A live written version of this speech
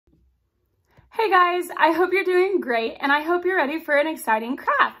Hey guys, I hope you're doing great and I hope you're ready for an exciting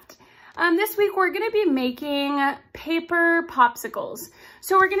craft. This week we're going to be making paper popsicles.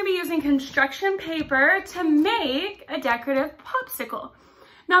 So we're going to be using construction paper to make a decorative popsicle.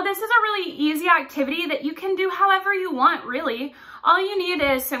 Now this is a really easy activity that you can do however you want, really. All you need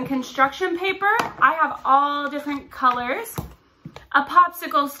is some construction paper. I have all different colors, a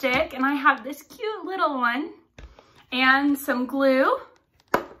popsicle stick, and I have this cute little one, and some glue,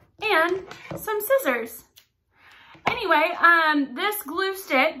 and some scissors. Anyway, this glue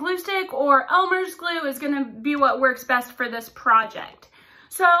stick or Elmer's glue is gonna be what works best for this project.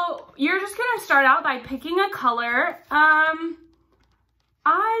 So you're just gonna start out by picking a color.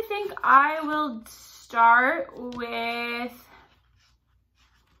 I think I will start with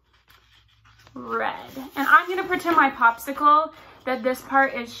red. And I'm gonna pretend my popsicle that this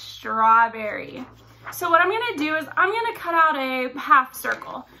part is strawberry. So what I'm gonna do is I'm gonna cut out a half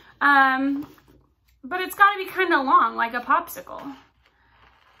circle. But it's gotta be kind of long, like a popsicle.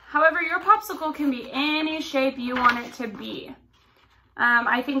 However, your popsicle can be any shape you want it to be.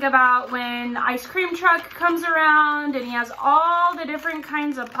 I think about when the ice cream truck comes around and he has all the different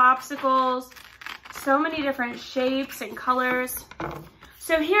kinds of popsicles, so many different shapes and colors.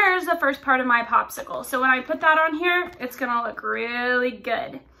 So here's the first part of my popsicle. So when I put that on here, it's gonna look really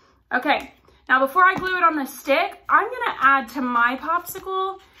good. Okay, now before I glue it on the stick, I'm gonna add to my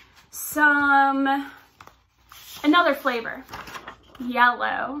popsicle another flavor,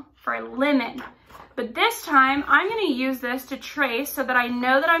 yellow for lemon. But this time I'm gonna use this to trace so that I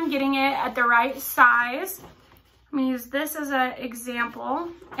know that I'm getting it at the right size. I'm gonna use this as an example,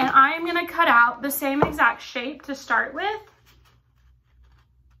 and I'm gonna cut out the same exact shape to start with.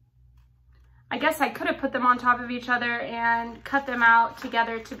 I guess I could have put them on top of each other and cut them out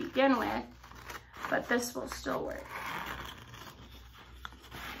together to begin with, but this will still work.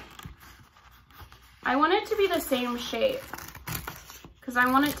 I want it to be the same shape because I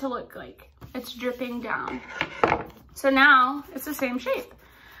want it to look like it's dripping down. So now it's the same shape.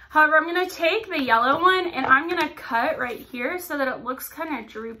 However, I'm gonna take the yellow one and I'm gonna cut right here so that it looks kind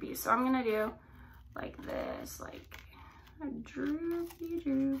of droopy. So I'm gonna do like this, like a droopy,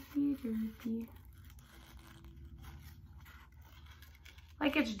 droopy, droopy.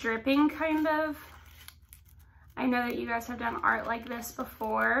 Like it's dripping kind of. I know that you guys have done art like this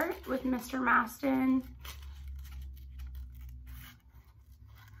before with Mr. Maston.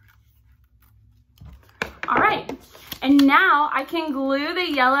 All right, and now I can glue the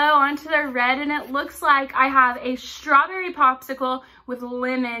yellow onto the red and it looks like I have a strawberry popsicle with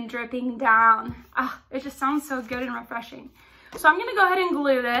lemon dripping down. Ah, it just sounds so good and refreshing. So I'm gonna go ahead and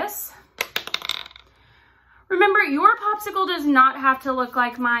glue this. Remember, your popsicle does not have to look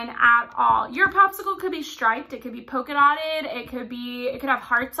like mine at all. Your popsicle could be striped, it could be polka dotted, it could have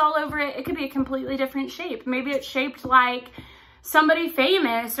hearts all over it, it could be a completely different shape. Maybe it's shaped like somebody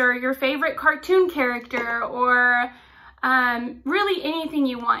famous or your favorite cartoon character or really anything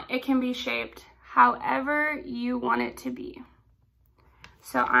you want. It can be shaped however you want it to be.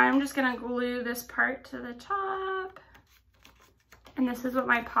 So I'm just gonna glue this part to the top. And this is what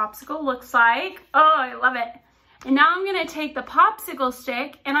my popsicle looks like. Oh, I love it. And now I'm gonna take the popsicle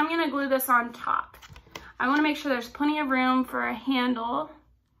stick and I'm gonna glue this on top. I wanna make sure there's plenty of room for a handle,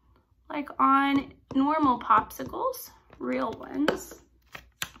 like on normal popsicles, real ones.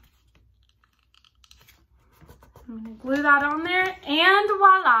 I'm gonna glue that on there and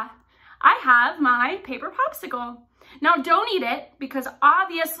voila, I have my paper popsicle. Now don't eat it because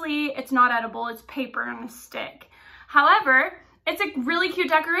obviously it's not edible, it's paper and a stick. However, it's a really cute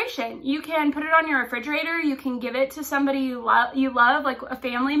decoration. You can put it on your refrigerator. You can give it to somebody you love, like a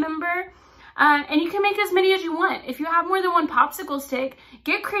family member. And you can make as many as you want. If you have more than one popsicle stick,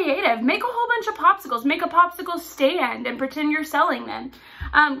 get creative. Make a whole bunch of popsicles. Make a popsicle stand and pretend you're selling them.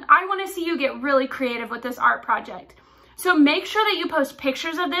 I want to see you get really creative with this art project. So make sure that you post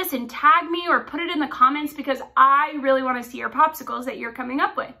pictures of this and tag me or put it in the comments because I really want to see your popsicles that you're coming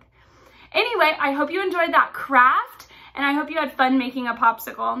up with. Anyway, I hope you enjoyed that craft. And I hope you had fun making a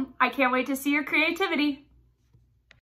popsicle. I can't wait to see your creativity.